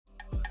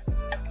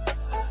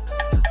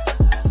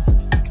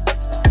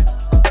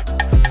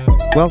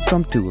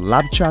Welcome to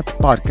Lab Chats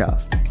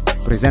podcast,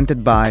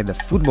 presented by the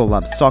Football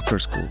Lab Soccer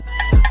School.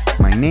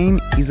 My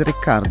name is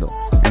Riccardo,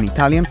 an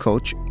Italian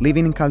coach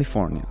living in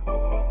California.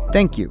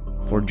 Thank you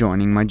for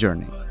joining my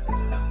journey.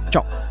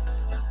 Ciao!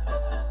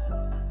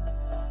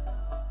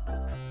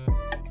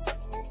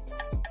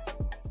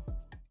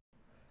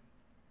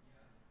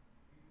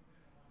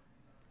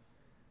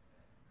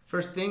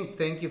 First thing,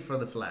 thank you for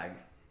the flag.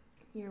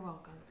 You're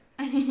welcome.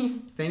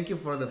 Thank you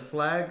for the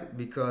flag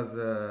because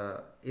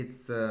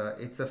it's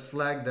a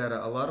flag that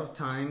a lot of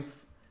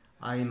times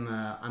I'm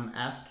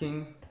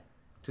asking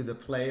to the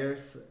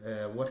players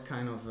what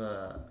kind of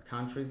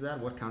country is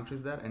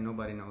that, and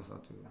nobody knows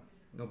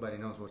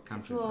what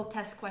country. It's a little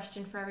test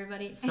question for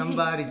everybody.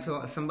 Somebody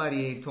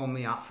told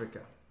me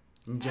Africa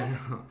in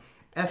general.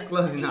 That's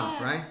close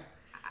enough, yeah. Right?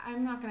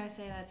 I'm not gonna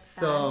say that's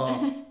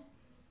so.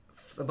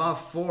 About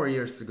 4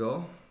 years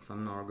ago, if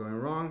I'm not going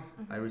wrong,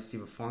 I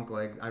received a phone call.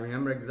 I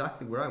remember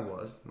exactly where I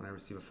was when I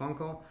received a phone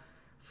call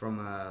from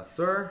a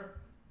sir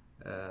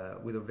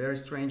with a very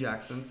strange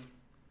accent,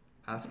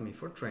 asking me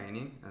for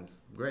training, and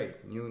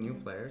great, new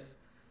players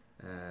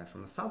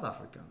from a South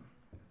African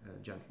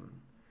gentleman,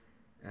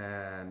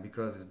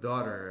 because his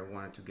daughter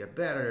wanted to get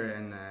better,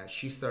 and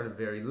she started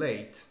very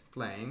late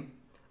playing.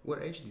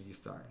 What age did you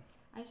start?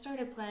 I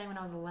started playing when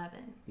I was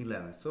 11.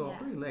 11, so Yeah.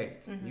 pretty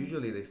late.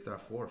 Usually they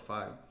start 4 or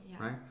 5, Yeah.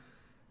 right?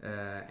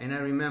 And I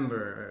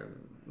remember,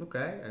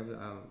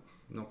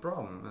 no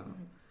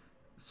problem.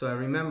 So I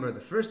remember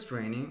the first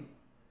training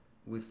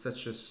with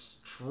such a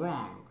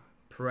strong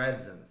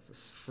presence, a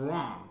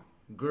strong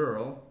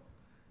girl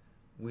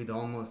with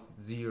almost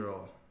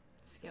zero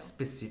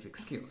specific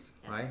skills,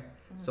 Yes. right?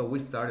 So we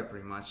started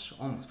pretty much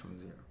almost from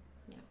zero.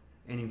 Yeah.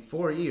 And in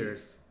 4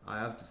 years, I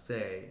have to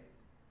say,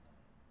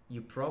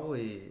 you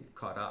probably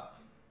caught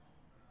up,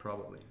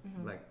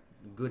 like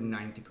good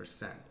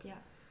 90%. Yeah.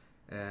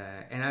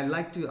 And I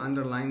like to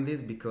underline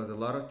this because a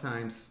lot of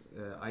times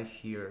I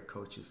hear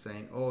coaches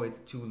saying, "Oh, it's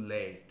too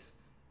late.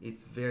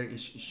 It's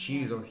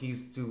she's or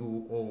he's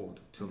too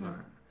old to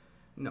learn."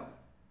 No,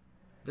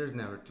 there's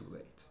never too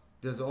late.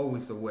 There's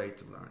always a way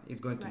to learn. It's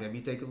going to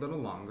maybe take a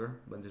little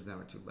longer, but there's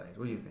never too late.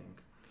 What do you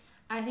think?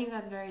 I think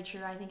that's very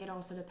true. I think it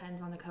also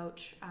depends on the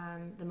coach,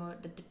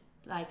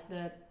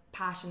 the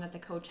passion that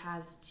the coach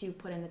has to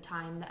put in the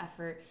time, the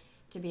effort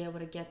to be able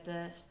to get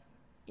the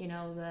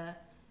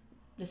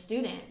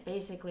student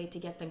basically to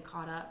get them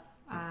caught up.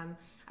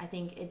 I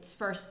think it's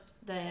first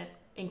the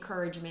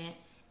encouragement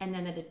and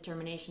then the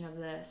determination of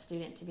the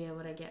student to be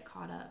able to get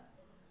caught up.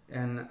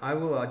 And I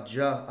will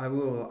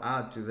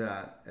add to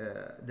that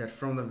that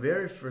from the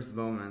very first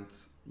moment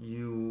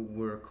you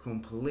were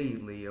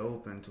completely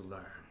open to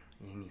learn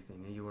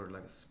anything, and you were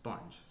like a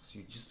sponge. So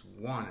you just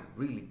wanted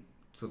really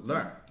to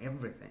learn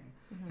everything.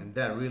 And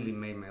that really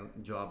made my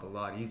job a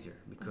lot easier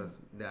because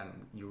then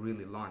you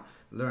really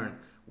learn.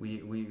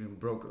 We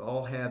broke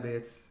all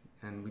habits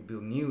and we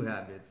built new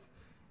habits.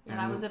 Yeah,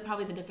 that was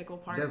probably the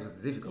difficult part. That was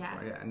the difficult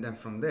part, yeah. And then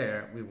from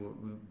there, we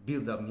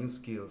build up new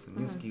skills and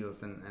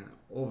and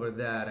over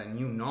that, and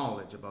new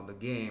knowledge about the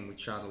game. We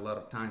chat a lot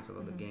of times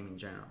about the game in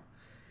general.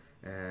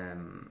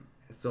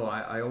 So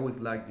I always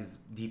liked this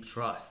deep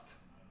trust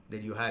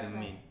that you had in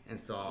me. And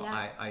so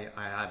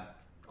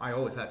I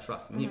always had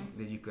trust in you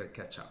that you could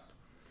catch up.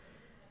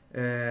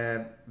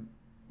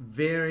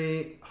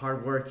 Very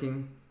hardworking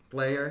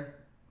player.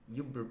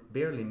 You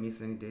barely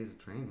miss any days of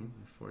training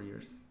in 4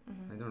 years.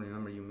 I don't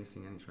remember you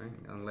missing any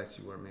training unless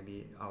you were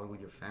maybe out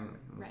with your family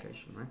on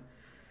vacation, right?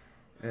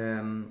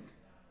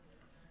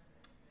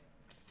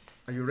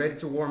 Are you ready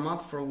to warm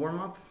up for a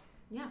warm-up?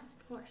 Yeah,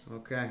 of course.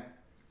 Okay.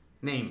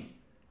 Name?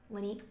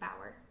 Lanique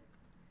Bauer.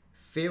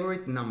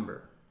 Favorite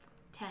number?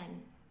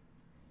 10.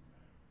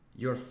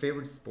 Your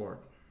favorite sport?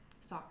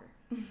 Soccer.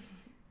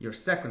 Your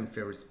second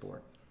favorite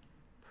sport?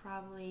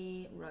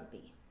 Probably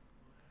rugby.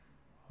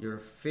 Your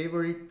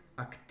favorite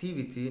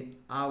activity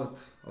out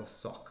of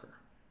soccer?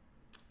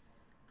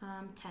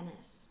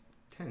 Tennis.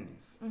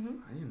 Tennis.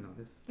 I didn't know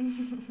this.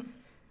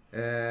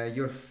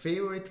 Your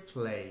favorite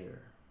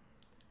player?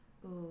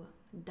 Ooh,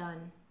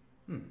 Dunn.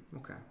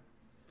 Okay.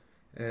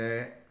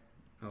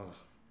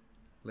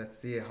 Let's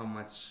see how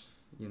much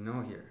you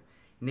know here.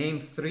 Name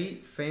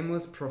 3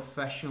 famous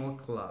professional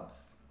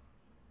clubs.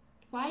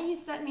 Why you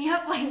set me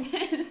up like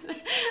this?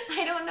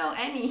 I don't know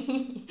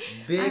any.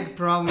 Big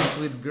problems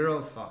with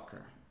girls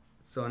soccer.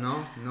 So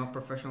no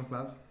professional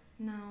clubs?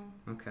 No.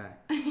 Okay.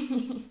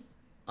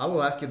 I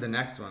will ask you the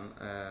next one.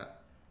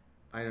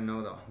 I don't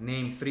know though.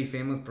 Name 3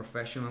 famous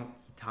professional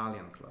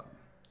Italian club.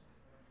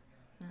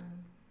 No.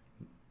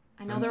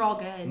 I know they're all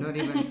good.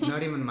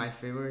 Not even my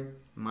favorite,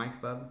 my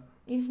club.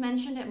 You've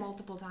mentioned it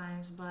multiple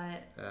times,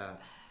 but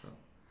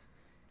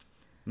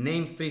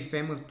Name 3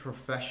 famous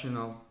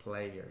professional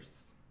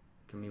players.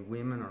 Can be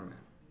women or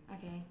men.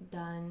 Okay,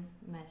 Dunn,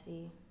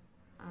 Messi.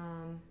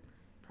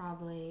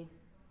 Probably.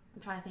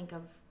 I'm trying to think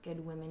of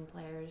good women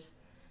players.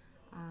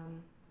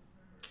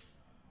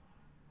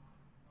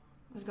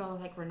 Let's go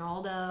with like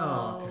Ronaldo.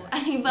 Oh,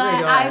 okay.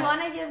 But I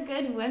want to give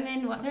good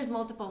women. There's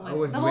multiple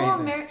women.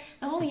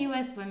 The whole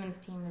U.S. women's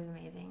team is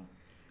amazing.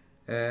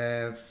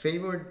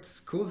 Favorite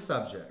school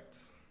subject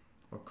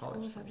or college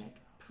School subject?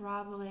 subject.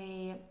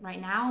 Probably right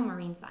now,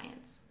 marine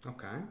science.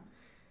 Okay.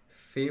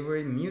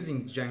 Favorite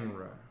music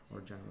genre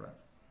or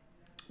genres?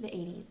 The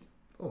 80s.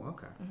 Oh,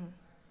 okay.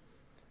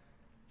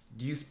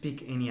 Do you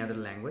speak any other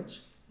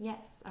language?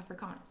 Yes,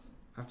 Afrikaans.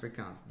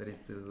 Afrikaans, that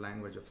is the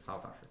language of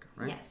South Africa,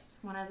 right? Yes,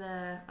 one of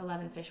the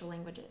 11 official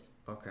languages.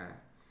 Okay.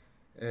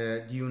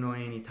 Do you know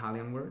any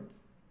Italian words?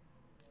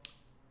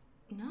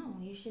 No,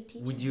 you should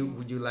teach Would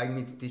me. you like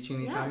me to teach you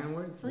an Italian Yes,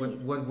 words?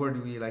 please. What word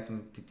would you like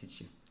me to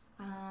teach you?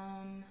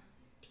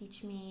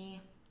 Teach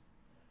me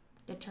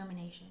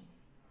determination.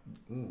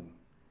 Ooh,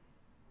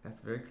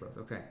 that's very close.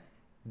 Okay.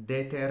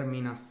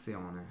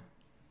 Determinazione.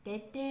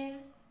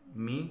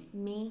 Mi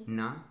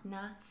na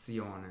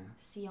Determinazione.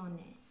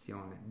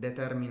 zione.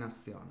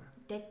 Determinazione.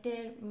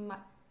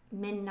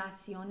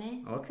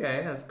 Determinazione.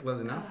 Okay, that's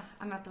close enough.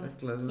 I'm gonna have That's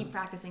to close keep enough.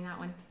 practicing that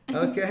one.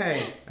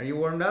 Okay, are you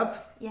warmed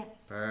up?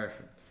 Yes.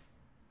 Perfect.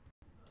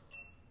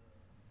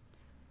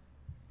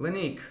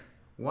 Lenique,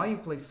 why you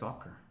play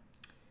soccer?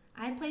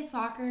 I play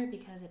soccer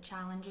because it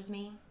challenges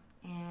me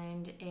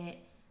and it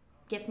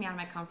gets me out of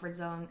my comfort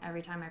zone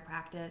every time I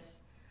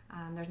practice.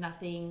 I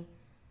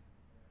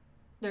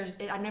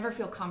never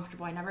feel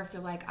comfortable. I never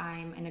feel like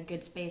I'm in a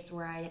good space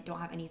where I don't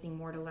have anything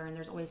more to learn.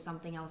 There's always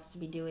something else to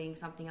be doing,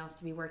 something else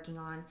to be working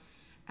on.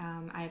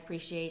 I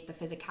appreciate the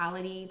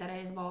physicality that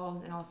it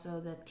involves and also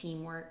the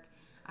teamwork.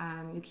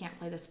 You can't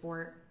play the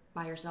sport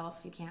by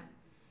yourself. You can't,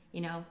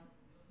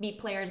 beat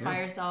players by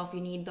yourself.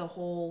 You need the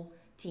whole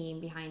team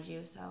behind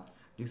you. So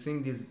Do you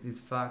think this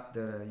fact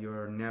that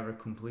you're never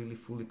completely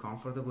fully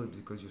comfortable is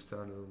because you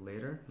started a little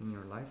later in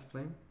your life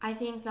playing? I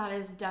think that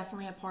is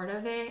definitely a part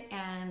of it,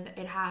 and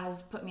it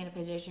has put me in a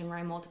position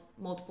where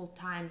multiple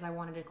times I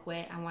wanted to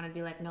quit. I wanted to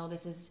be like, no,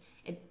 this is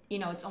it.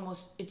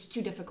 It's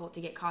too difficult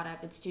to get caught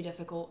up. It's too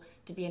difficult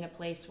to be in a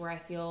place where I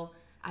feel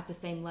at the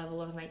same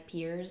level as my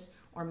peers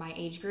or my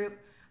age group.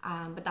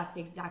 But that's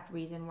the exact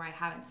reason where I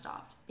haven't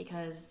stopped,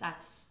 because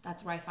that's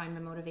where I find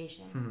my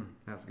motivation.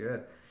 That's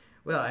good.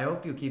 Well, I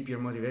hope you keep your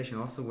motivation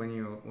also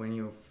when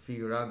you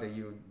figure out that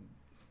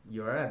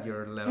you're at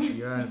your level,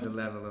 you're at the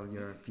level of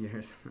your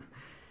peers.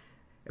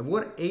 At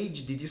what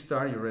age did you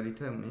start? You already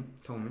told me.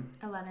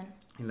 11.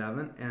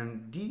 11.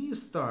 And did you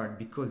start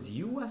because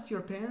you asked your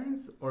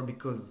parents, or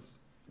because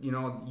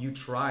you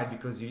tried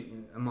because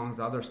amongst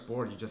other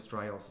sports you just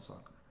try also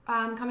soccer?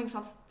 Coming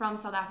from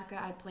South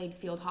Africa, I played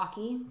field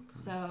hockey. Okay.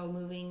 So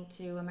moving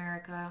to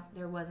America,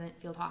 there wasn't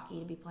field hockey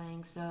to be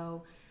playing.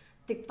 So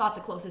thought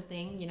the closest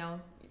thing,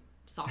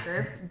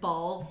 soccer,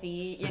 ball,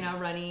 feet,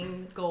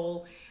 running,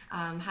 goal,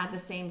 had the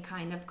same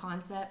kind of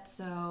concept.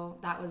 So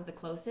that was the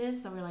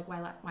closest. So we were like,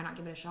 why not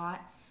give it a shot?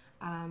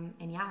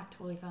 And yeah,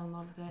 totally fell in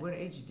love with it. What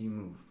age did you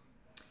move?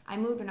 I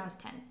moved when I was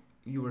 10.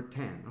 You were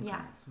 10? Okay.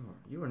 Yeah. So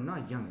you were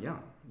not young.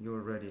 You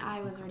were already...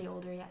 I was already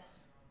older,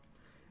 yes.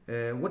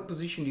 What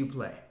position do you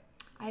play?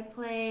 I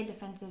play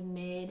defensive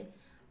mid,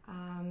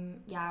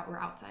 or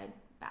outside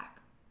back.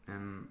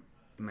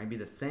 It might be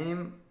the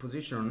same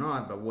position or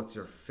not, but what's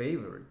your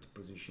favorite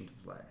position to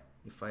play?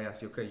 If I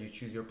ask you, okay, you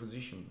choose your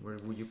position, where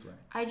would you play?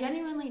 I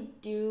genuinely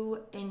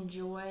do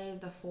enjoy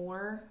the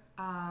 4,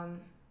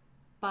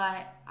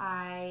 but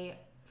I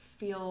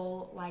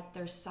feel like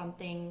there's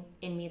something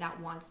in me that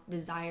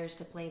desires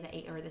to play the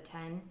 8 or the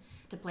 10,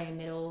 to play a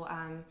middle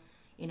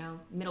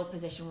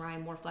position where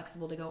I'm more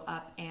flexible to go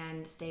up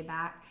and stay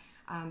back.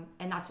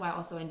 And that's why I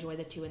also enjoy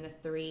the 2 and the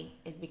 3,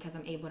 is because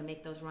I'm able to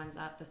make those runs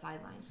up the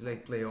sidelines. So they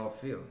play all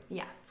field?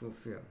 Yeah. Full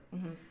field.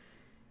 Mm-hmm.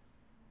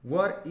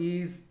 What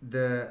is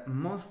the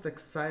most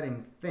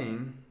exciting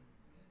thing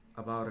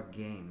about a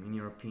game, in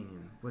your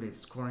opinion? What is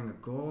scoring a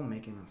goal,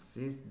 making an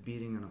assist,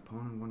 beating an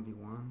opponent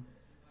 1v1?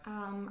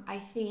 I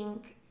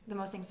think the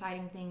most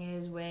exciting thing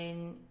is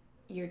when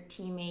your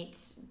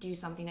teammates do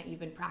something that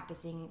you've been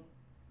practicing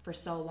for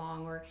so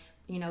long, or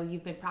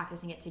you've been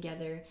practicing it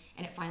together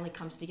and it finally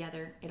comes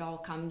together. It all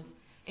comes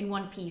in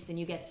one piece and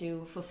you get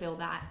to fulfill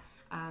that.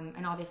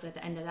 And obviously at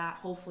the end of that,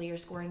 hopefully you're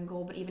scoring a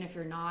goal, but even if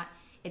you're not,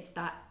 it's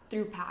that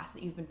through pass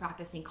that you've been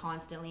practicing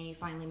constantly and you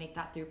finally make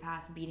that through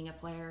pass, beating a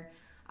player.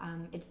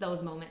 It's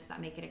those moments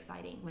that make it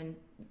exciting, when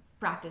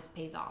practice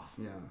pays off.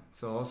 Yeah.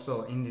 So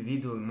also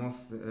individual,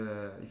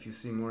 if you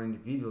see more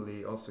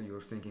individually, also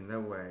you're thinking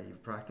that way. You're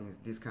practicing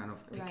this kind of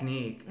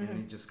technique, right.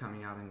 And it's just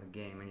coming out in the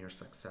game, and you're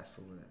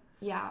successful with it.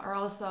 Yeah. Or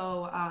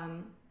also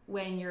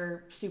when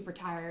you're super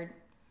tired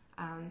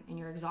and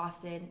you're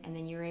exhausted, and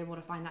then you're able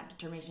to find that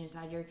determination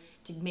inside you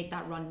to make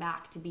that run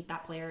back, to beat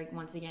that player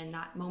once again.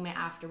 That moment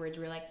afterwards,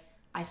 where you're like,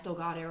 I still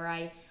got it, or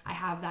I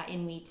have that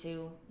in me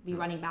to be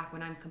running back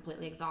when I'm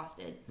completely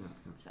exhausted. Yeah.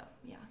 So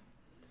yeah.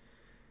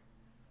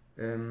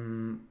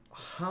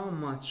 How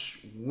much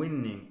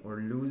winning or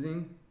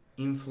losing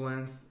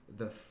influence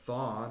the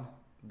thought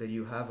that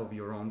you have of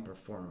your own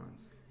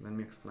performance? Let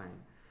me explain.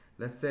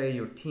 Let's say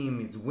your team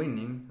is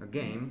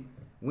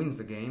wins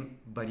a game,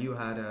 but you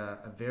had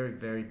a very,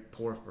 very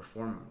poor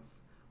performance.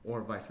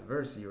 Or vice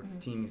versa, your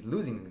team is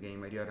losing a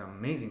game, but you had an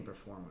amazing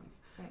performance.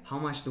 Right. How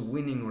much the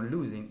winning or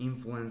losing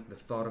influence the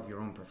thought of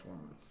your own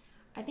performance?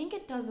 I think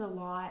it does a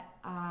lot.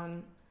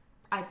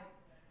 I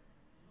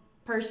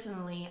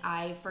personally,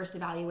 I first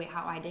evaluate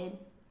how I did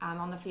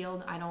on the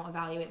field. I don't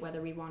evaluate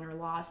whether we won or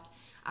lost.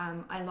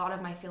 A lot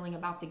of my feeling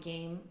about the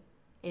game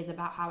is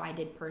about how I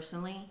did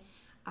personally.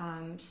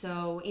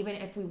 So even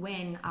if we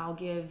win, I'll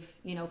give,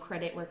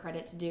 credit where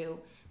credit's due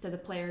to the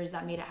players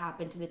that made it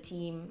happen, to the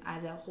team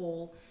as a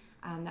whole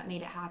that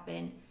made it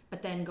happen,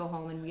 but then go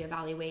home and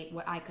reevaluate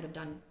what I could have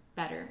done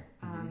better.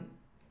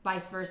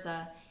 Vice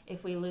versa,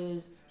 if we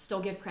lose, still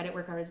give credit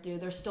where credit's due.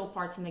 There's still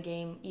parts in the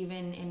game,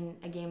 even in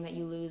a game that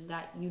you lose,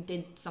 that you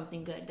did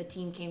something good. The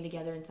team came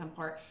together in some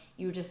part.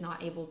 You were just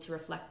not able to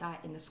reflect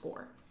that in the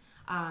score.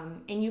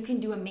 And you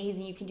can do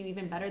amazing. You can do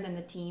even better than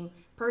the team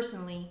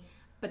personally,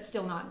 but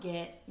still not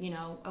get,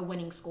 a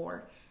winning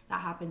score.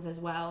 That happens as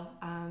well.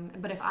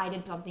 But if I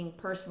did something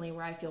personally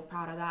where I feel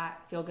proud of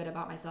that, feel good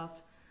about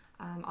myself,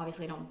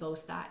 obviously I don't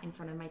boast that in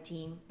front of my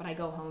team, but I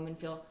go home and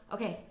feel,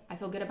 okay, I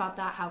feel good about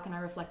that. How can I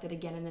reflect it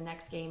again in the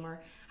next game, or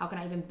how can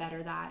I even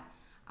better that?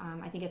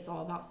 I think it's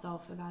all about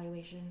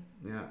self-evaluation.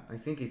 Yeah, I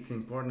think it's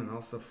important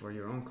also for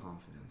your own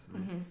confidence.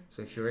 Right?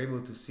 So if you're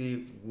able to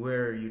see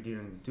where you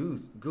didn't do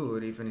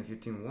good, even if your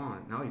team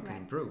won, now you can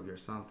improve. You're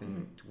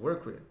something to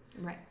work with.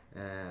 Right.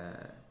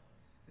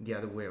 The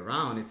other way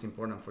around, it's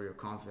important for your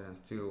confidence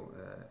too.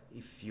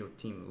 If your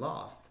team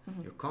lost,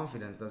 your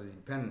confidence doesn't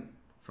depend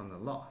from the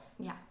loss.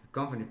 Yeah. Your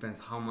confidence depends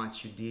how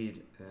much you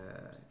did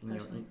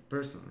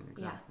personally.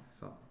 Exactly. Yeah.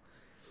 So.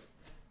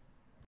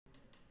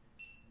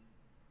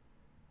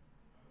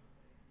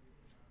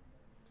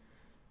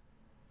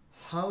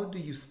 How do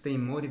you stay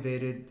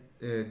motivated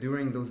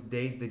during those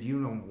days that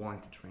you don't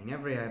want to train?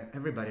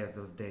 Everybody has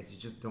those days. You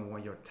just don't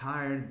want. You're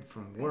tired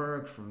from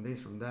work, from this,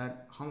 from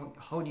that.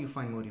 How do you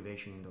find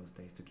motivation in those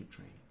days to keep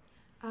training?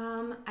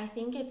 I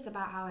think it's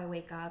about how I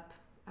wake up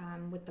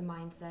with the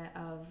mindset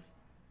of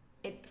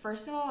it.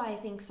 First of all, I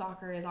think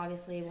soccer is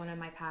obviously one of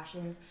my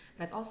passions,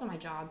 but it's also my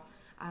job.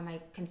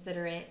 I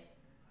consider it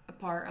a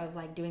part of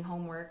like doing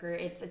homework, or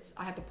it's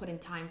I have to put in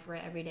time for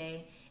it every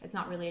day. It's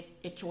not really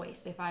a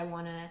choice. If I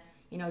want to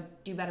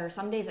do better.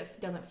 Some days it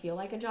doesn't feel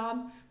like a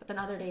job, but then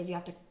other days you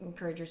have to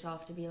encourage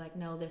yourself to be like,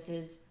 no, this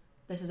is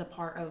a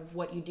part of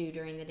what you do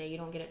during the day. You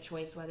don't get a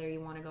choice whether you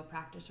want to go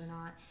practice or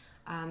not.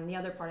 The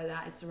other part of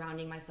that is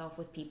surrounding myself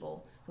with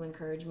people who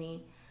encourage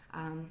me.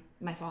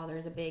 My father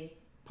is a big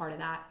part of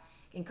that,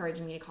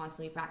 encouraging me to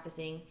constantly be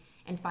practicing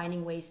and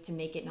finding ways to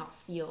make it not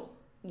feel,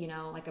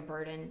 like a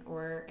burden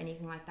or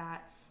anything like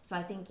that. So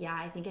I think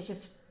it's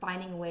just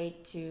finding a way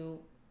to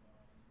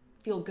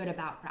feel good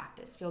about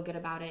practice, feel good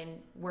about it,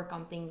 and work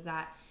on things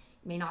that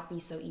may not be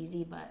so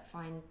easy, but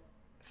find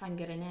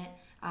good in it.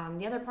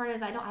 The other part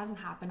is it hasn't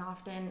happened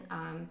often.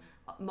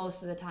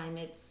 Most of the time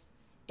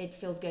it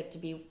feels good to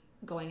be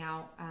going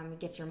out. It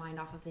gets your mind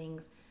off of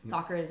things.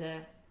 Soccer is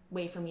a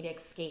way for me to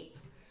escape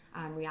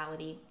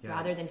reality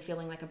rather than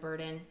feeling like a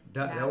burden.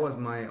 That was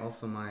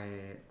my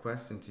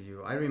question to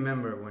you. I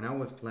remember when I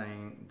was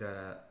playing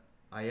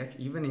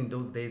even in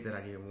those days that I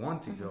didn't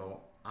want to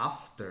go,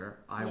 after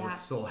I was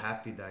so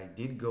happy that I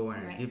did go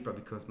and I did,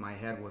 because my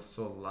head was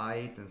so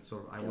light and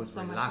I was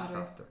so relaxed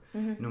after.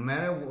 No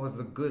matter what was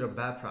a good or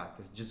bad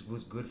practice, just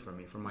was good for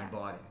me, for my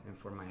body and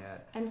for my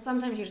head. And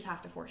sometimes you just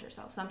have to force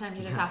yourself. Sometimes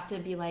you just have to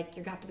be like,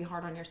 you have to be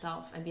hard on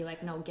yourself and be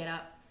like, no, get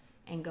up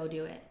and go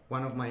do it.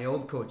 One of my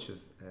old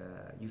coaches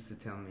used to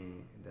tell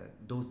me that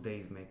those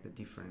days make the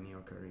difference in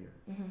your career.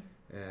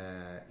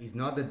 It's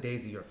not the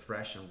days that you're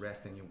fresh and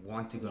rest and you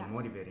want to get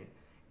motivated.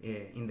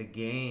 In the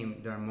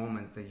game, there are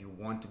moments that you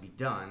want to be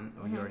done,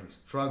 or you're in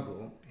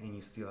struggle, and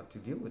you still have to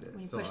deal with it.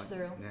 You push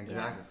through. Exactly.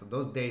 Yeah. So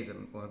those days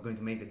are going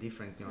to make the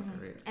difference in your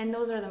career. And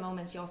those are the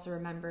moments you also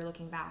remember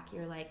looking back.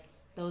 You're like,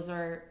 those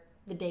are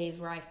the days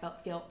where I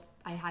felt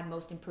I had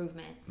most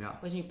improvement. Yeah.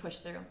 Was when you push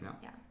through.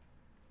 Yeah.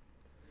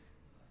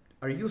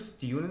 Are you a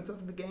student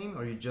of the game,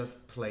 or you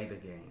just play the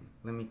game?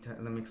 Let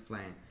me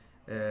explain.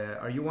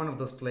 Are you one of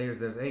those players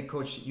that's, hey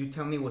coach, you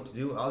tell me what to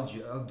do, I'll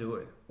do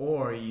it?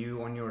 Or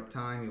you on your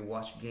time, you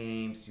watch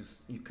games,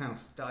 you kind of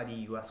study,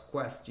 you ask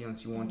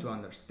questions, you want to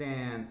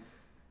understand?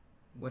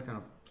 What kind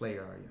of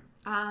player are you?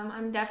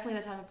 I'm definitely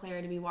the type of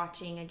player to be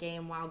watching a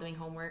game while doing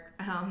homework.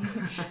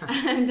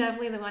 I'm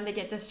definitely the one to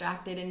get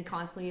distracted and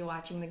constantly be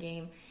watching the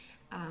game.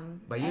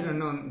 But you don't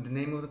know the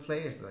name of the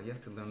players, though. You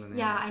have to learn the name.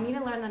 Yeah, I need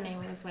to learn the name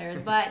of the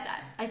players, but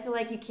I feel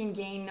like you can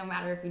gain no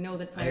matter if you know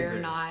the player or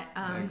not.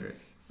 I agree.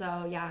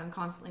 So yeah, I'm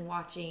constantly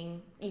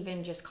watching,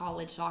 even just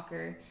college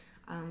soccer,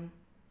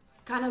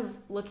 kind of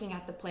looking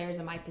at the players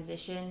in my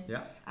position.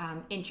 Yeah.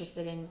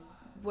 Interested in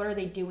what are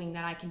they doing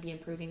that I can be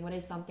improving. What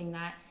is something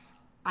that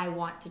I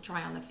want to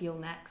try on the field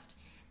next.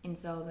 And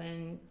so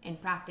then in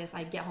practice,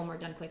 I get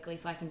homework done quickly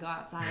so I can go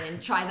outside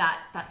and try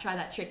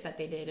that trick that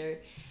they did, or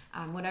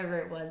whatever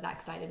it was that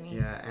excited me.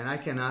 Yeah, and I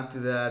can add to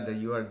that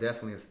you are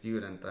definitely a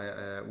student.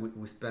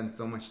 We spend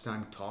so much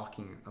time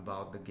talking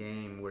about the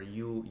game, where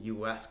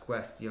you ask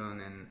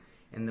question,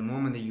 and the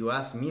moment that you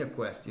ask me a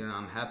question,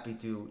 I'm happy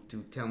to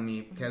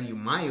tell you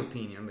my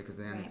opinion, because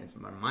then it's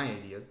my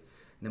ideas.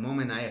 The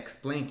moment I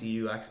explain to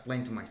you, I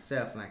explain to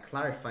myself, and I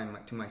clarify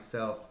to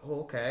myself,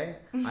 oh, okay,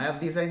 I have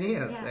these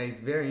ideas. Yeah. It's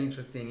very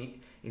interesting.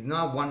 It's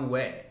not one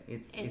way.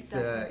 It's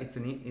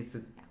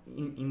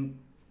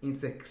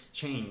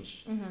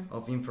exchange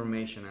of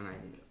information and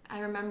ideas. I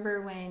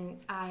remember when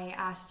I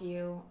asked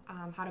you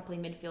how to play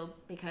midfield,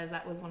 because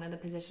that was one of the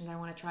positions I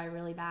want to try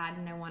really bad,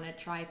 and I want to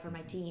try for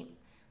my team,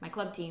 my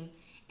club team.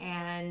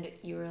 And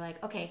you were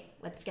like, okay,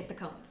 let's get the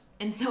cones.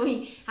 And so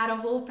we had a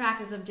whole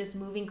practice of just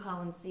moving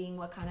cones, seeing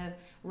what kind of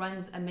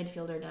runs a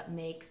midfielder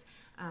makes.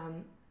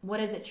 What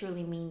does it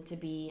truly mean to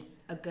be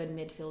a good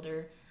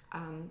midfielder?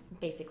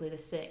 Basically the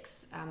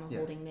six,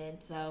 holding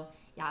mid. So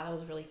yeah, that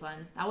was really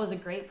fun. That was a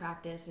great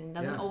practice, and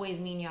doesn't always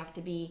mean you have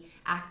to be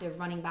active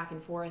running back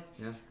and forth.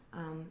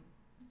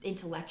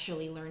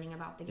 Intellectually learning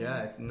about the game.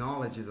 Yeah, it's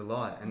knowledge is a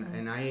lot,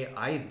 and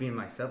I've been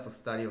myself a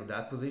study of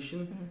that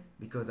position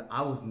because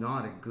I was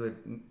not a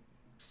good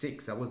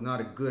six. I was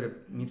not a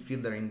good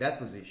midfielder in that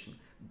position,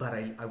 but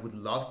I would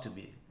love to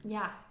be.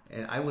 Yeah.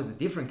 And I was a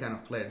different kind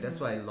of player. That's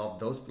why I love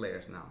those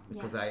players now,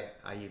 because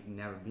I've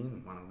never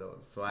been one of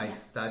those. So I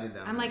studied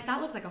them. I'm like, that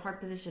looks like a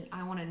hard position.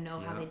 I want to know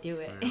how they do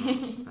it.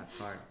 That's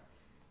hard.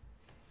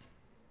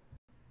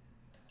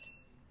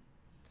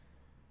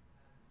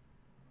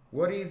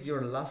 What is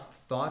your last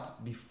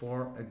thought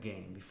before a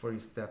game, before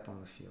you step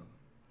on the field?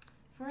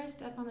 Before I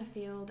step on the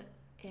field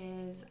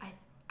is,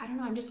 I don't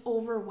know, I'm just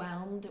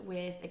overwhelmed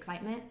with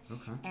excitement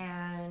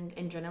and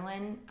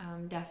adrenaline,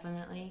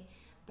 definitely.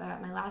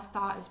 But my last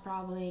thought is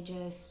probably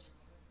just,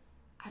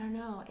 I don't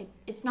know,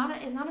 it's not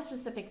a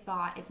specific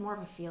thought, it's more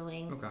of a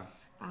feeling.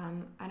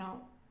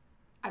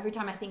 Every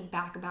time I think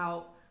back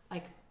about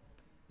like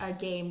a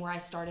game where I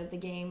started the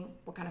game,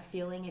 what kind of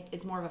feeling,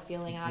 it's more of a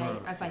feeling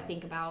I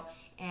think about,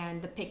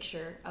 and the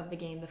picture of the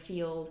game, the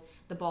field,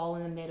 the ball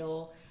in the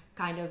middle,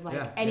 kind of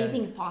like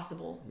anything's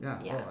possible.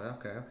 Oh,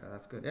 okay,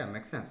 that's good. Yeah,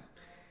 makes sense.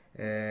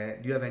 Do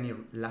you have any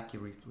lucky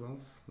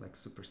rituals, like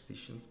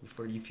superstitions?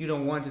 If you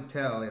don't want to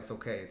tell, it's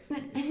okay. It's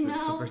no. a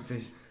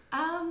superstition.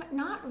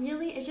 Not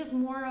really. It's just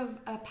more of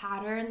a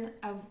pattern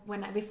of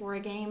before a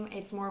game.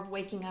 It's more of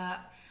waking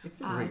up. It's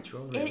a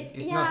ritual. Really.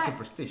 It's not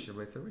superstition,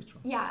 but it's a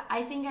ritual. Yeah,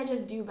 I think I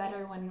just do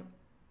better when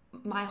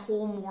my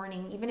whole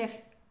morning, even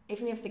if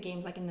the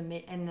game's like in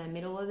the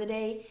middle of the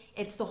day,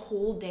 it's the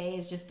whole day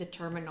is just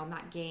determined on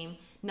that game.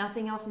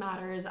 Nothing else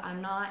matters.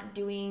 I'm not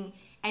doing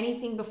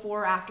anything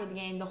before or after the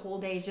game. The whole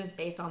day is just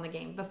based on the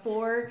game.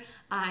 Before,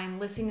 I'm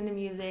listening to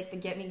music to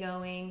get me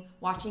going,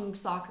 watching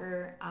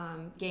soccer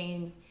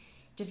games,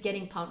 just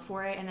getting pumped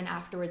for it, and then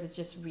afterwards it's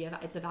just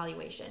it's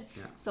evaluation.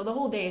 So the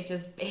whole day is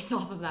just based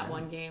off of that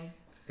one game.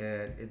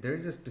 There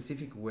is a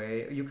specific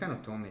way, you kind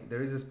of told me,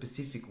 there is a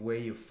specific way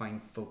you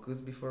find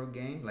focus before a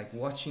game, like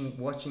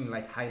watching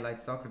like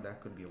highlight soccer. That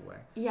could be a way.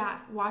 Yeah,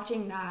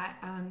 watching that,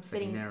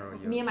 sitting,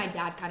 like me and my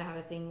dad kind of have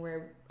a thing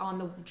where on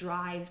the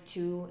drive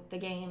to the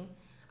game,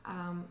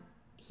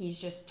 he's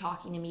just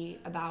talking to me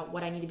about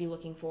what I need to be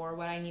looking for,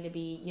 what I need to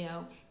be,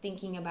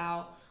 thinking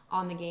about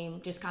on the game,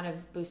 just kind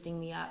of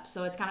boosting me up.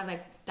 So it's kind of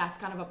like, that's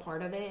kind of a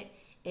part of it,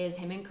 is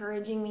him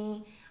encouraging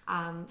me.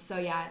 So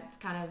yeah,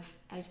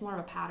 it's more of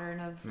a pattern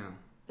of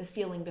the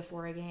feeling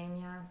before a game.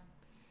 Yeah,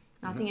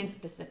 nothing in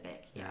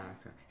specific. Yeah.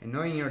 Okay. And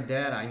knowing your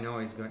dad, I know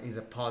is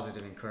a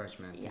positive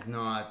encouragement. Yeah. It's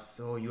not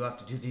you have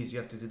to do this, you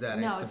have to do that.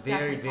 No, it's a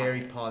very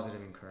very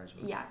positive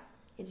encouragement. Yeah,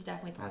 it's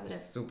definitely positive.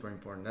 That's super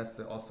important.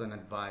 That's also an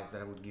advice that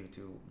I would give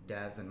to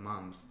dads and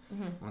moms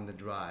on the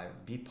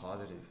drive. Be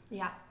positive.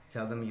 Yeah.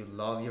 Tell them you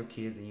love your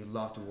kids and you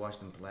love to watch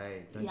them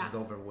play. Don't just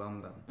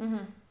overwhelm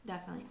them.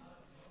 Definitely.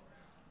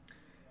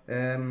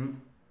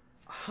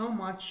 How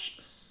much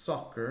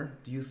soccer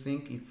do you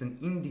think it's an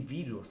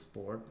individual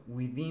sport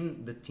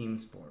within the team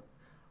sport?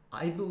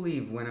 I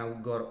believe when I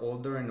got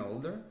older and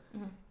older,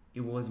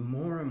 it was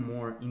more and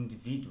more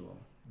individual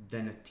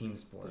than a team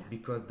sport,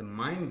 because the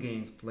mind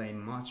games play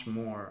much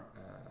more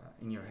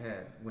in your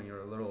head when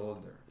you're a little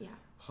older. Yeah.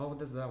 How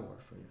does that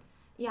work for you?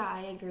 Yeah,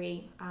 I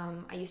agree.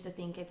 I used to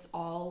think it's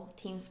all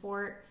team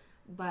sport,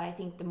 but I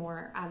think the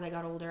more as I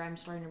got older, I'm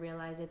starting to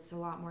realize it's a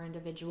lot more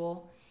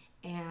individual,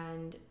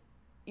 and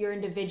your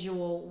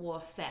individual will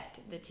affect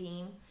the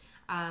team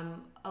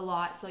a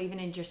lot. So even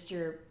in just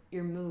your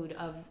mood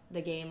of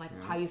the game, like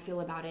how you feel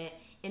about it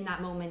in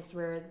that moments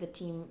where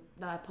the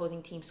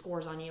opposing team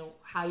scores on you,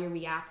 how you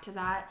react to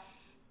that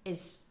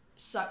is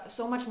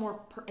so much more,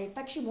 it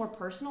affects you more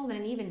personal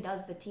than it even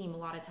does the team a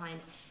lot of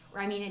times.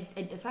 I mean,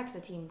 it affects the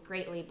team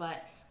greatly,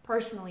 but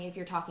personally, if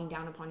you're talking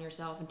down upon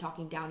yourself and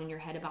talking down in your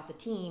head about the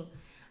team,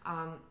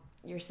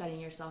 you're setting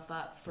yourself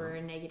up for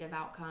a negative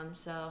outcome.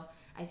 So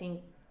I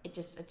think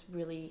it's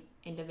really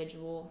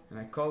individual. And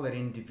I call it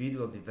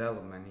individual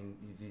development in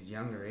these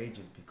younger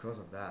ages because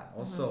of that.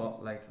 Also,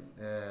 like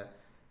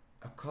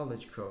a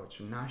college coach,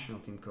 a national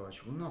team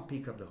coach will not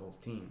pick up the whole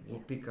team. Will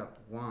pick up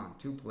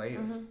 1-2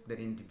 players that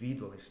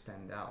individually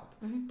stand out,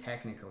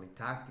 technically,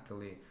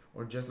 tactically,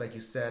 or just like you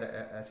said,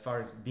 as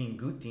far as being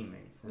good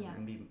teammates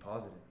and being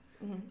positive.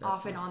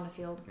 Often on the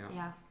field.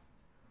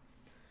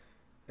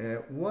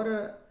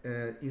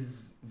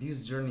 Is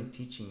this journey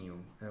teaching you?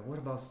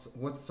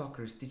 What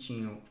soccer is teaching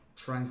you,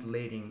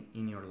 translating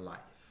in your life?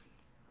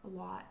 A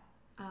lot.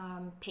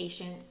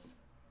 Patience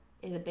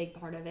is a big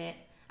part of it.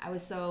 I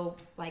was so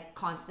like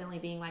constantly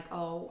being like,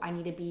 oh, I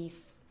need to be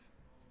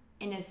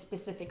in a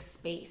specific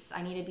space.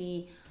 I need to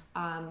be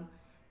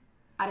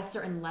at a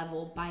certain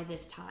level by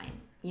this time.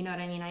 You know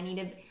what I mean?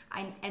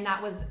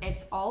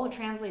 It's all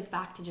translates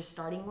back to just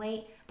starting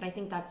late. But I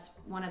think that's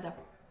one of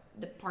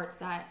the parts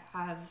that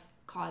have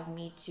caused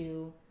me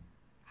to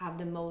have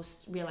the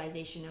most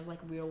realization of like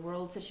real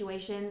world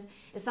situations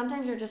is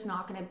sometimes you're just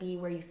not going to be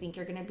where you think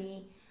you're going to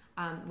be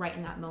right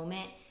in that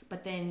moment.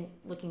 But then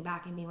looking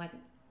back and being like,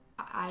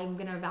 I'm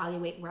going to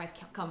evaluate where I've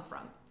come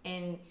from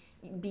and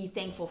be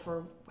thankful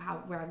for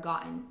where I've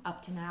gotten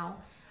up to now.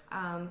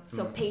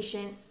 So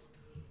patience,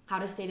 how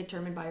to stay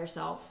determined by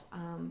yourself,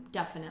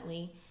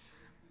 definitely.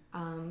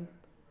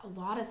 A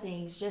lot of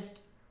things,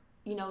 just,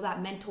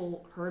 that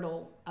mental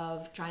hurdle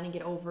of trying to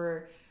get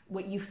over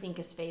what you think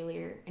is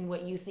failure and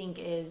what you think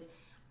is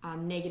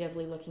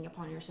negatively looking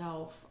upon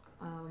yourself.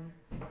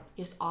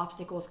 Just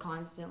obstacles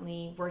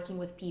constantly, working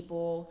with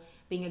people,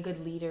 being a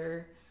good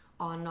leader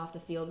on and off the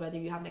field, whether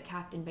you have the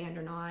captain band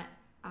or not.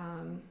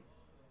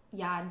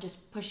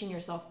 Just pushing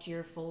yourself to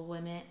your full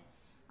limit,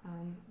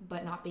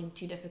 but not being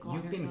too difficult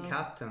on yourself. You've been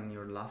captain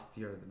your last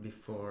year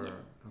before.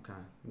 Yeah. Okay.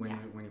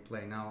 When you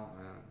play now,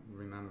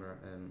 remember,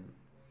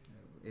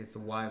 it's a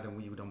while that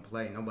we don't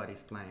play.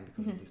 Nobody's playing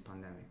because of this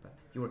pandemic. But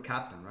you were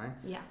captain, right?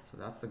 Yeah. So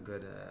that's a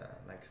good,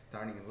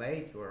 starting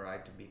late, you were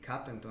right to be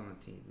captain on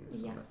a team.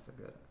 So that's a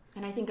good.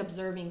 And I think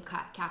observing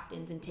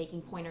captains and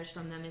taking pointers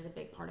from them is a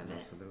big part of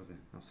it.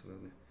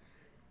 Absolutely.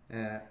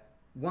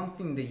 One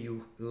thing that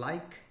you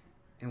like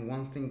and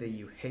one thing that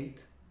you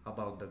hate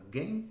about the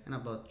game and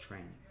about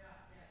training.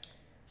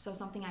 So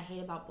something I hate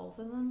about both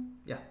of them?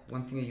 Yeah,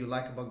 one thing that you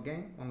like about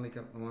game, one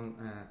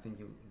thing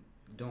you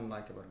don't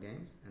like about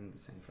games, and the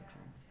same for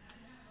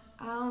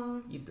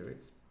training. If there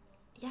is.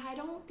 Yeah, I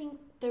don't think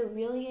there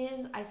really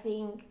is. I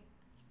think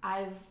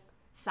I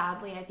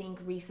think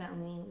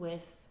recently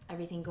with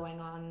everything going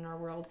on in our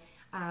world,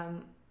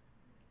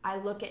 I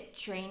look at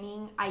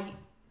training,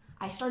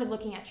 I started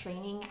looking at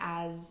training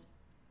as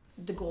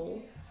the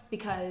goal,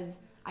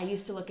 because I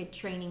used to look at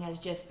training as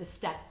just the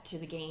step to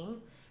the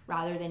game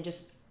rather than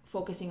just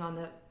focusing on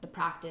the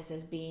practice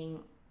as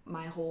being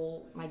my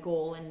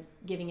goal and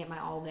giving it my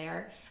all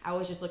there. I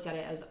always just looked at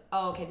it as,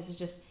 this is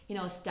just,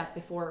 a step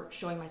before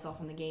showing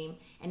myself in the game.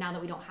 And now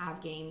that we don't have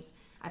games,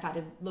 I've had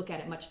to look at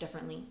it much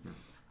differently.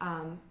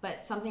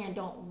 But something I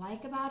don't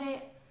like about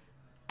it,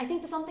 I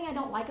think something I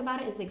don't like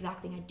about it is the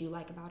exact thing I do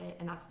like about it.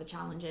 And that's the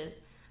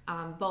challenges,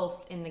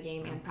 both in the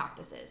game and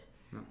practices.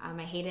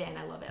 I hate it and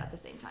I love it at the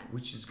same time.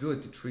 Which is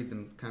good to treat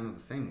them kind of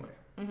the same way.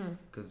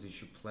 Because you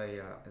should play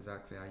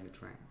exactly how you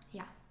train.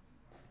 Yeah.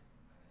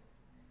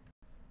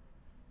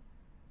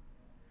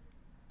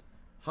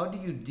 How do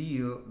you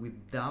deal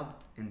with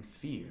doubt and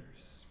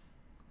fears?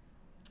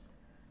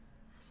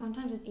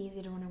 Sometimes it's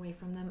easy to run away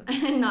from them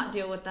and not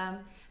deal with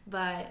them,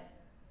 but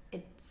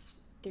it's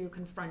through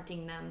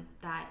confronting them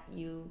that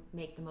you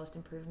make the most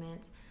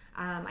improvements.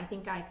 I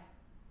think I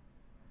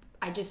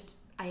just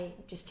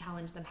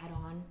challenge them head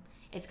on.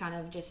 It's kind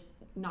of just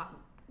not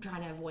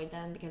trying to avoid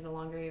them, because the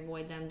longer you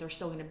avoid them, they're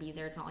still going to be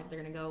there. It's not like they're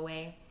going to go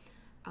away.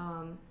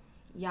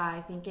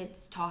 I think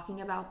it's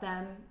talking about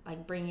them,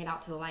 like bringing it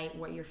out to the light,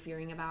 what you're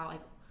fearing about,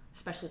 like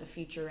especially the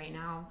future right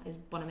now is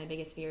one of my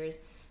biggest fears.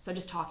 So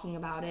just talking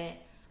about it,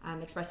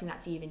 expressing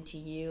that to even to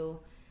you.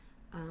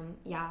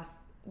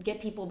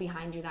 Get people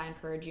behind you that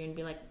encourage you and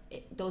be like,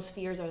 those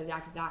fears are the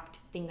exact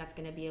thing that's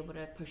going to be able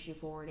to push you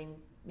forward and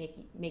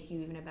make you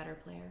even a better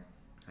player.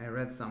 I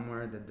read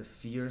somewhere that the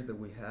fears that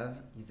we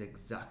have is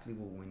exactly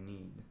what we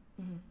need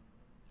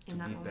to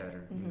be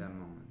better in that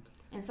moment.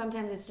 And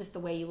sometimes it's just the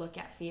way you look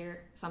at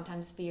fear.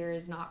 Sometimes fear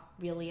is not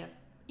really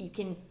you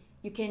can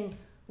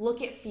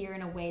look at fear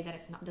in a way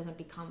that doesn't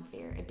become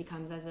fear. It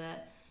becomes as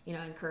a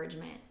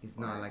encouragement. It's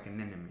not like an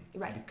enemy.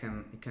 Right. It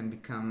can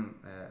become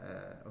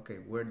okay.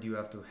 Where do you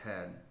have to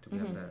head to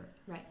get better?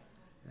 Right.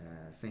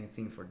 Same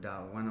thing for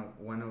doubt.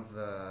 One of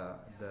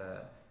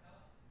the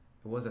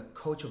it was a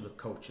coach of the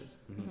coaches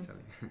in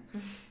Italy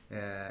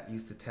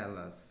used to tell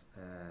us,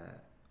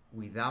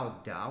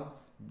 without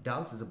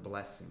doubts is a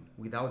blessing.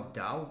 Without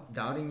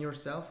doubting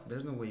yourself,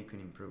 there's no way you can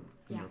improve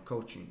in your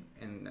coaching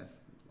and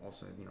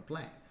also in your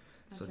playing.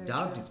 That's so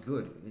doubt is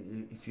good.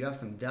 If you have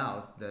some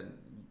doubts, then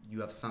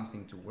you have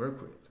something to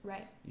work with.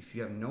 Right. If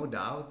you have no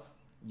doubts,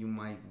 you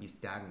might be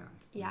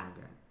stagnant. Yeah.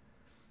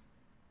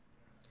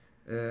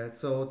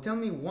 So tell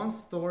me one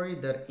story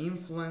that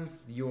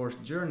influenced your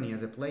journey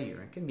as a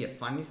player. It can be a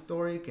funny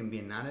story, it can be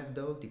an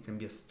anecdote, it can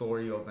be a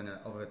story of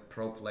a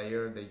pro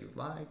player that you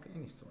like,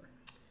 any story.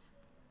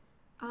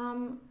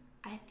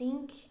 I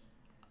think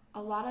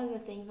a lot of the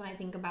things when I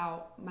think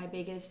about my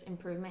biggest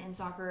improvement in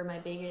soccer, my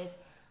biggest,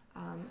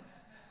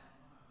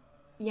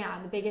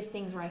 the biggest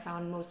things where I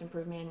found most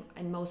improvement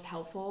and most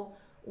helpful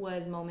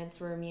was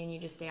moments where me and you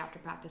just stay after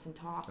practice and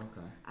talk.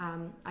 Okay.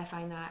 I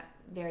find that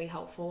very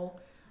helpful.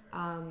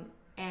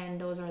 And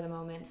those are the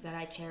moments that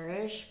I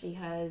cherish,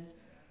 because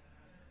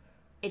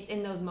it's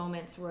in those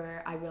moments where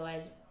I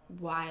realize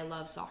why I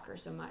love soccer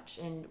so much,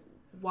 and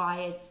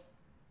why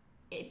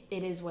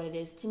it is what it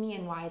is to me,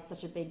 and why it's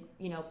such a big,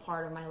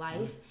 part of my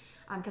life.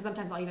 Because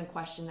sometimes I'll even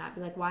question that,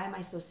 be like, why am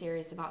I so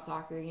serious about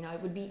soccer?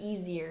 It would be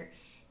easier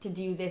to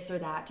do this or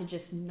that, to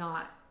just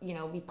not,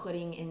 be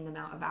putting in the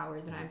amount of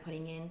hours that I'm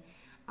putting in.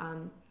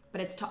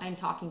 But it's in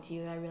talking to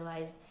you that I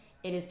realize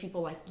it is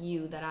people like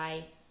you that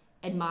I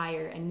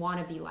admire and want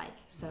to be like.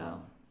 So,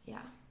 yeah.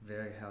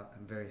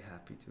 I'm very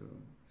happy to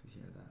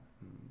hear that.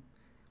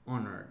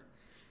 Honored.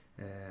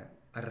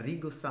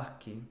 Arrigo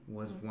Sacchi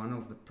was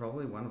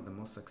probably one of the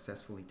most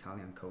successful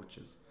Italian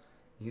coaches.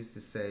 He used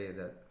to say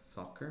that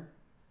soccer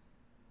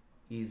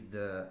is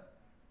the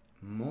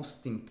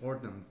most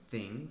important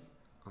things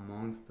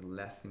amongst the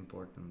less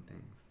important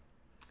things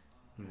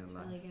in your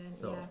life. Really good.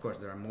 So of course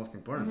there are most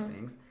important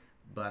things,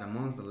 but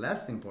amongst the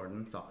less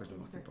important, soccer is the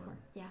most important.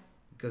 Yeah.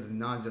 Because it's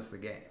not just a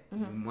game.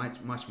 It's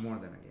much more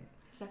than a game.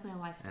 It's definitely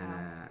a lifestyle.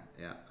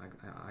 And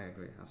I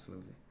agree,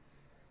 absolutely.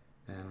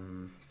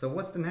 So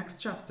what's the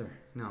next chapter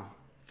now?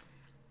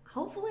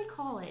 Hopefully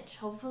college.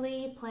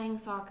 Hopefully playing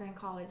soccer in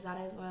college.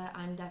 That is what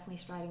I'm definitely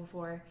striving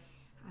for.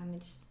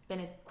 It's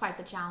been quite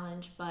the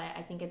challenge, but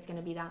I think it's going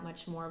to be that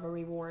much more of a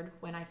reward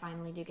when I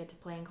finally do get to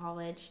play in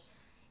college.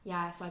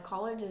 Yeah, so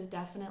college is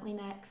definitely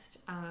next,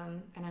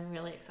 and I'm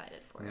really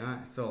excited for it.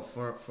 Yeah, so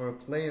for a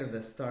player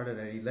that started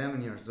at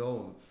 11 years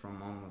old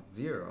from almost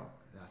zero,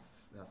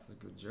 that's a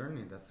good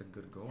journey. That's a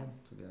good goal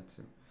to get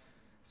to.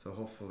 So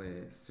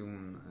hopefully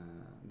soon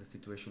the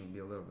situation will be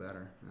a little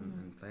better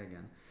and play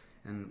again.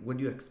 And what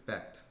do you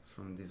expect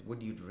from this? What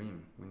do you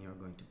dream when you're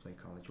going to play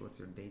college? What's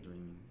your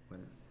daydreaming?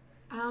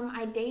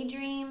 I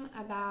daydream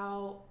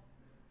about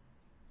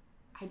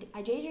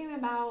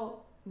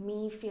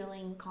me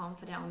feeling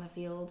confident on the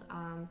field.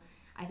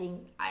 I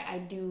think I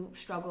do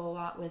struggle a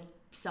lot with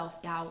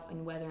self-doubt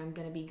and whether I'm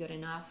going to be good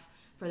enough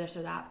for this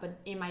or that. But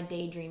in my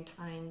daydream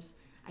times,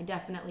 I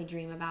definitely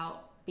dream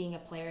about being a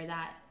player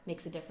that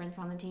makes a difference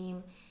on the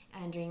team,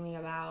 and dreaming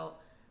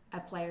about a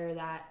player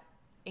that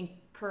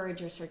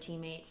encourages her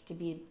teammates to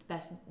be the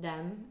best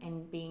them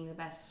and being the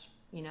best,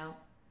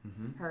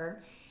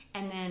 her.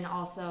 And then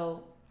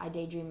also I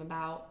daydream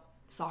about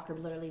soccer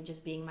literally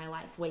just being my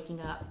life,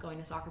 waking up, going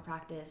to soccer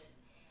practice,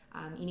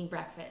 eating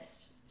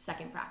breakfast,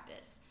 second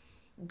practice,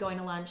 going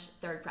to lunch,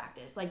 third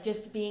practice, like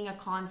just being a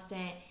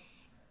constant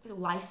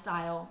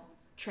lifestyle,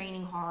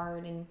 training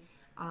hard, and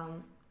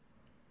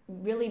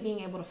really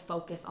being able to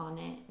focus on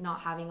it, not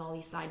having all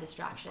these side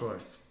distractions. Of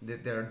course,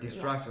 there are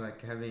distractions,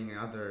 like having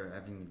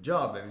a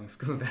job, having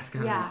school. That's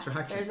kind of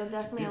distraction. There's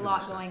definitely a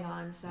lot going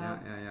on. So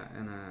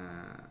and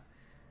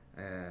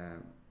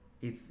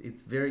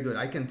it's very good.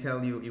 I can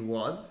tell you, it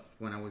was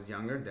when I was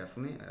younger,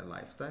 definitely a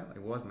lifestyle.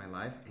 It was my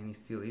life, and it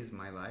still is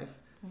my life,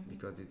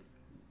 because it's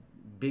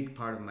big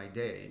part of my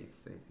day.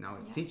 It's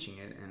teaching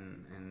it,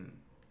 and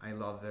I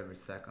love every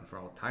second. For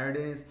how tired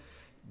it is,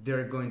 there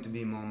are going to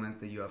be moments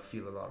that you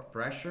feel a lot of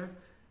pressure,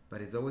 but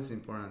it's always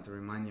important to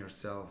remind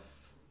yourself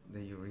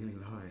that you really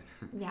love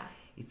it. Yeah.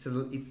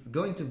 It's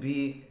going to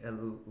be a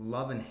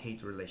love and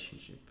hate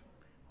relationship,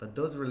 but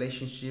those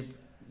relationships,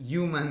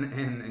 human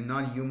and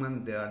not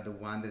human, they are the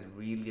ones that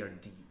really are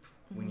deep.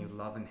 When you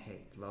love and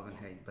hate,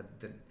 but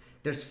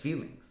there's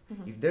feelings.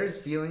 If there's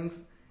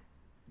feelings,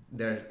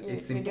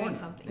 it's important. Doing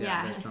something.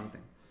 There's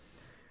something.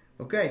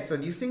 Okay, so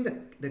do you think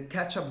that the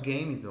catch-up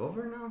game is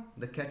over now?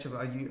 The catch-up,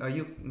 are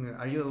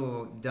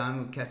you done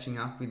with catching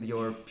up with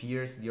your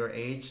peers, your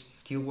age,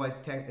 skill-wise,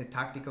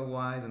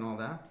 tactical-wise, and all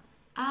that?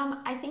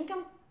 I think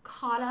I'm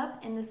caught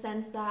up in the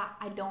sense that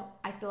I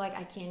feel like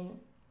I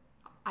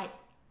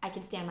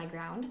can stand my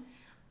ground.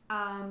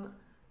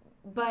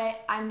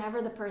 But I'm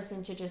never the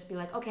person to just be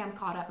like, okay, I'm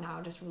caught up now,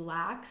 just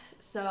relax.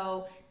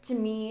 So to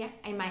me,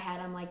 in my head,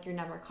 I'm like, you're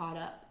never caught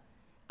up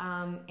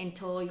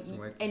until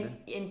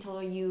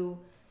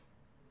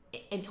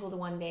the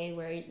one day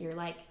where you're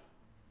like,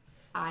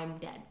 I'm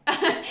dead.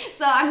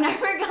 So I'm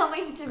never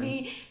going to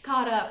be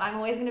caught up. I'm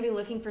always going to be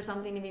looking for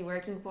something to be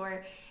working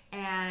for,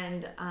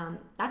 and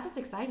that's what's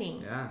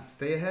exciting. Yeah,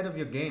 stay ahead of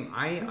your game.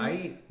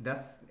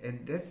 That's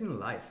in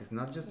life. It's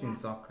not just in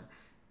soccer.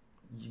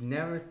 You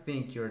never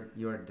think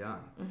you're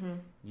done.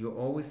 You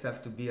always have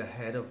to be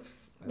ahead of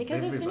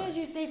because as soon as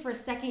you say for a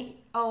second,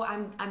 oh,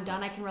 I'm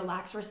done, I can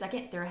relax for a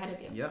second, they're ahead of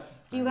you. Yeah.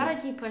 So you gotta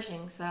keep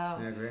pushing. So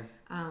I agree.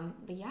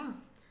 But yeah.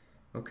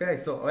 Okay,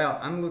 so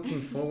I'm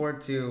looking forward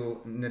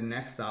to the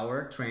next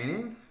hour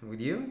training with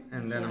you,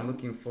 and then I'm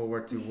looking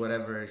forward to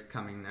whatever is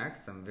coming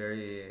next.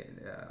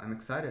 I'm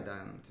excited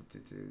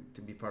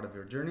to be part of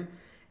your journey,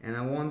 and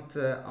I want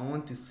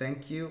to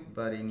thank you,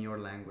 but in your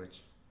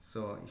language.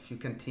 So if you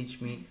can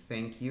teach me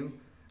thank you,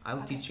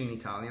 I'll teach you in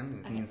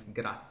Italian. It means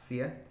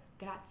grazie.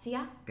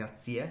 Grazia.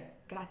 Grazie.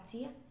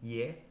 Grazie.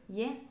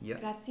 Yeah.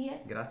 Grazie.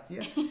 Grazie.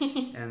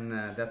 And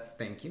that's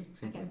thank you.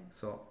 Simple. Okay.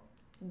 So.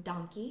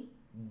 Donkey.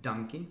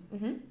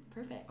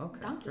 Perfect. Okay.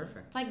 Donkey.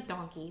 Perfect. It's like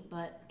donkey,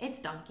 but it's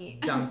donkey.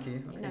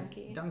 Donkey.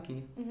 Okay.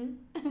 Donkey.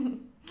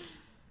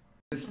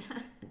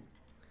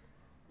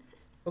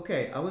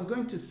 Okay, I was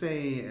going to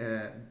say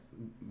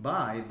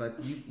bye,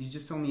 but you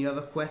just told me you have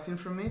a question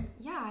for me?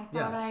 Yeah, I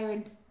thought I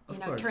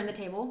would, turn the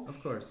table.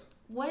 Of course.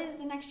 What is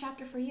the next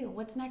chapter for you?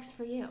 What's next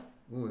for you?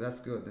 Ooh, that's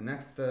good. The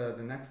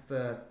next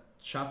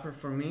chapter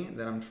for me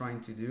that I'm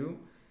trying to do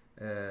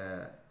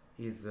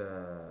is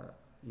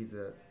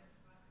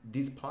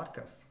this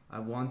podcast. I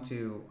want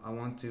to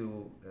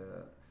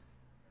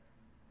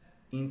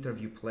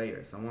interview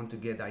players. I want to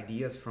get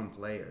ideas from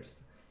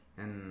players,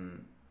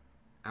 and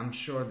I'm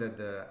sure that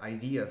the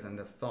ideas and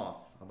the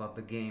thoughts about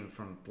the game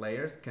from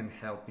players can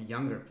help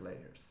younger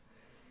players.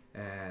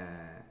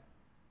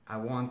 I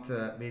want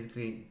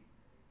basically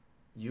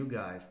you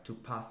guys to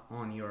pass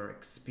on your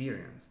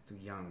experience to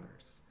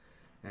youngers,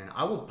 and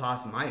I will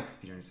pass my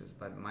experiences,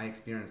 but my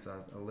experiences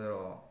are a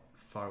little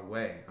far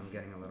away. I'm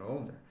getting a little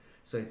older,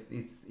 so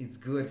it's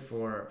good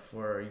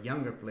for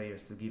younger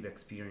players to give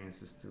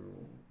experiences to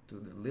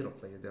the little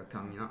players that are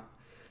coming up,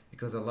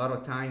 because a lot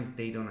of times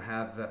they don't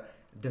have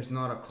there's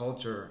not a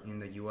culture in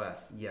the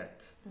US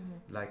yet,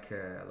 like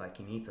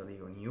in Italy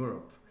or in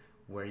Europe,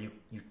 where you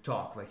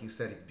talk, like you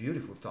said, it's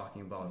beautiful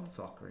talking about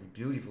soccer. It's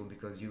beautiful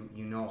because you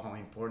know how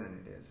important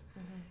it is.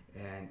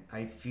 And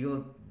I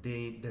feel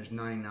there's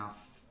not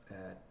enough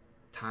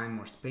time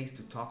or space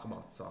to talk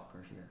about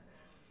soccer here.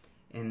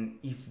 And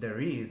if there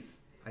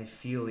is, I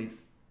feel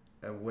it's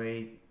a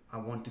way I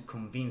want to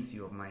convince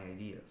you of my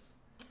ideas.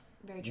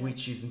 Very true. Which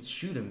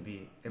shouldn't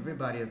be.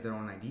 Everybody has their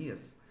own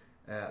ideas.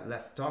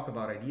 Let's talk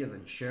about ideas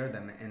and share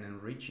them and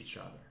enrich each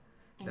other.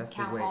 And that's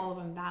count the way. all of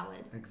them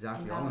valid.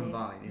 Exactly, all of them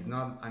valid. It's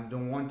not. I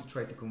don't want to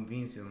try to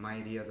convince you my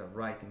ideas are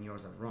right and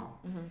yours are wrong.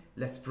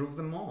 Let's prove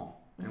them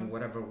all, and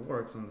whatever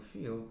works on the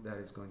field, that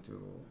is going to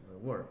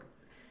work.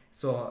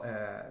 So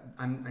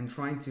I'm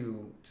trying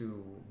to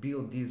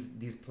build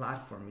this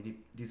platform,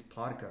 this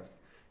podcast,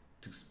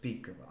 to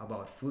speak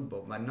about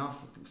football, but not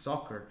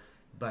soccer,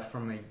 but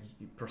from a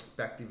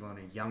perspective on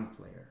a young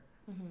player.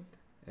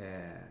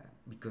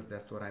 Because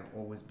that's what I've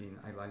always been.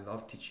 I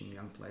love teaching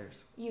young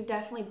players. You've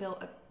definitely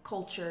built a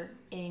culture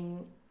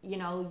in,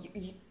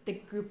 the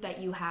group that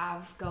you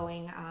have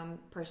going,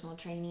 personal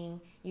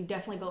training. You've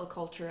definitely built a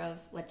culture of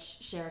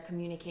let's share,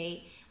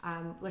 communicate.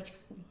 Let's,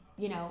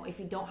 if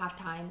we don't have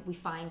time, we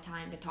find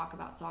time to talk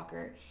about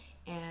soccer.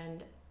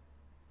 And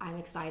I'm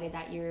excited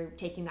that you're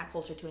taking that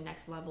culture to a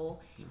next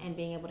level and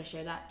being able to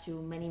share that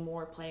to many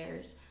more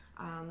players.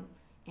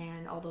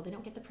 And although they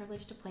don't get the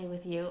privilege to play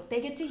with you,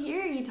 they get to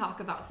hear you talk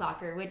about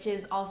soccer, which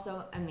is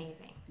also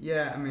amazing.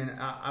 Yeah, I mean,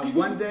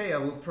 one day I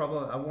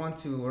want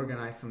to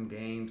organize some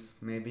games,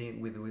 maybe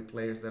with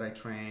players that I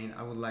train.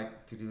 I would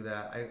like to do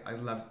that. I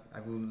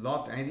would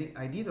love to.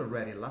 I did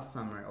already last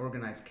summer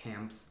organize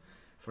camps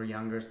for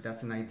youngers.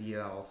 That's an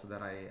idea also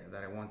that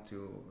I want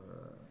to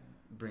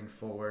bring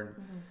forward.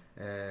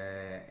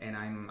 And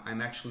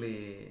I'm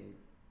actually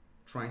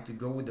trying to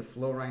go with the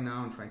flow right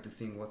now and trying to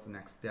think what's the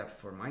next step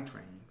for my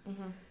trainings.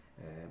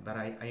 But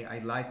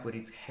I like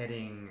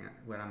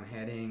where I'm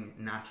heading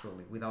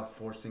naturally without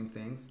forcing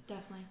things.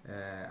 Definitely.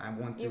 I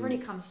want to. You've already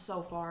come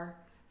so far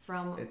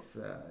from it's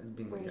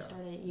been where you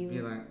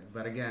started.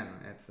 But again,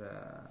 it's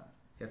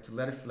you have to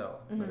let it flow.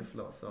 Let it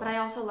flow. So. But I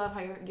also love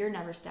how you're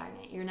never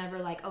stagnant. You're never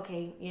like,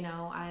 okay,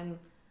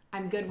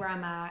 I'm good where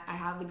I'm at. I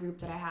have the group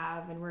that I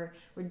have, and we're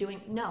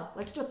doing. No,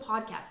 let's do a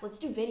podcast. Let's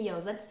do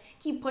videos. Let's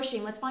keep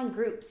pushing. Let's find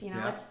groups.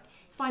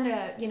 Let's find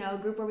a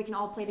group where we can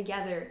all play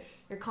together.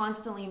 You're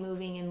constantly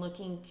moving and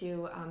looking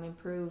to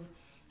improve.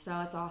 So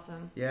that's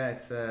awesome. Yeah,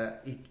 it's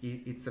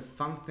a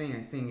fun thing.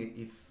 I think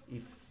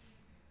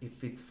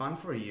if it's fun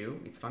for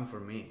you, it's fun for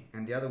me,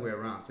 and the other way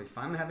around. So if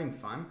I'm having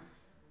fun,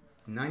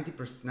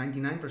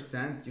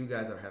 99% you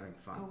guys are having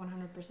fun. Oh,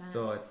 100%.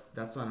 So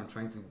that's why I'm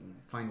trying to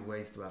find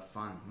ways to have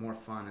fun, more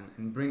fun,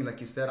 and bring,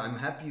 like you said, I'm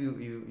happy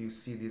you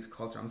see this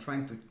culture. I'm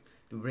trying to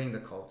bring the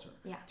culture.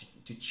 Yeah.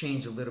 To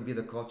change a little bit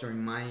the culture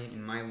in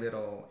my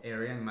little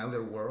area, in my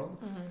little world,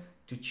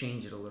 to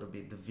change it a little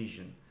bit, the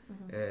vision.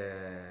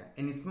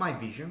 And it's my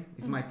vision,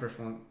 it's my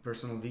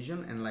personal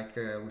vision, and like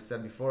we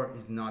said before,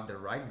 it's not the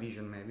right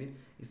vision. Maybe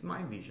it's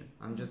my vision.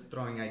 I'm just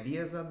throwing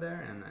ideas out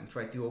there and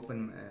try to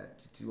open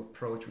to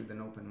approach with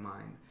an open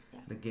mind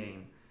the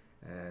game.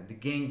 The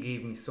game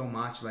gave me so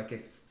much. Like I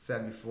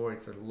said before,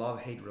 it's a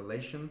love-hate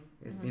relation.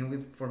 It's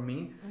been for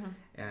me.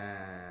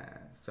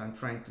 So I'm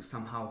trying to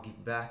somehow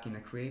give back in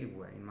a creative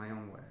way, in my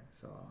own way.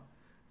 So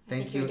I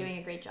think you're doing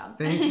a great job.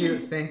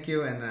 Thank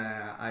you, and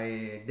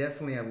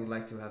I would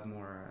like to have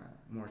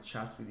more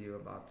chats with you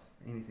about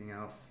anything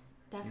else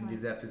in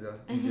this episode.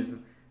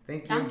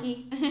 Thank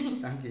you.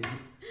 Thank you.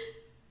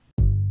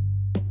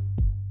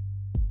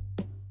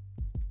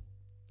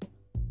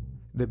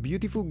 The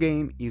beautiful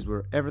game is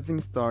where everything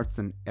starts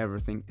and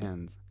everything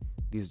ends.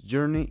 This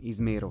journey is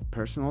made of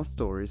personal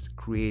stories,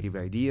 creative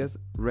ideas,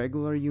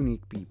 regular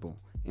unique people,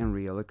 and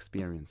real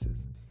experiences.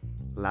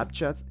 Lab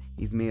Chats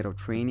is made of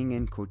training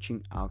and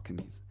coaching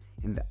alchemies,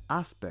 and the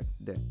aspect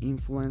that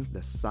influence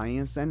the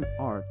science and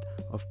art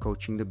of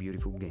coaching the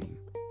beautiful game.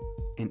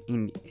 And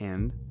in the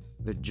end,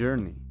 the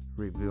journey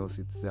reveals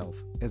itself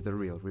as the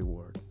real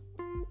reward.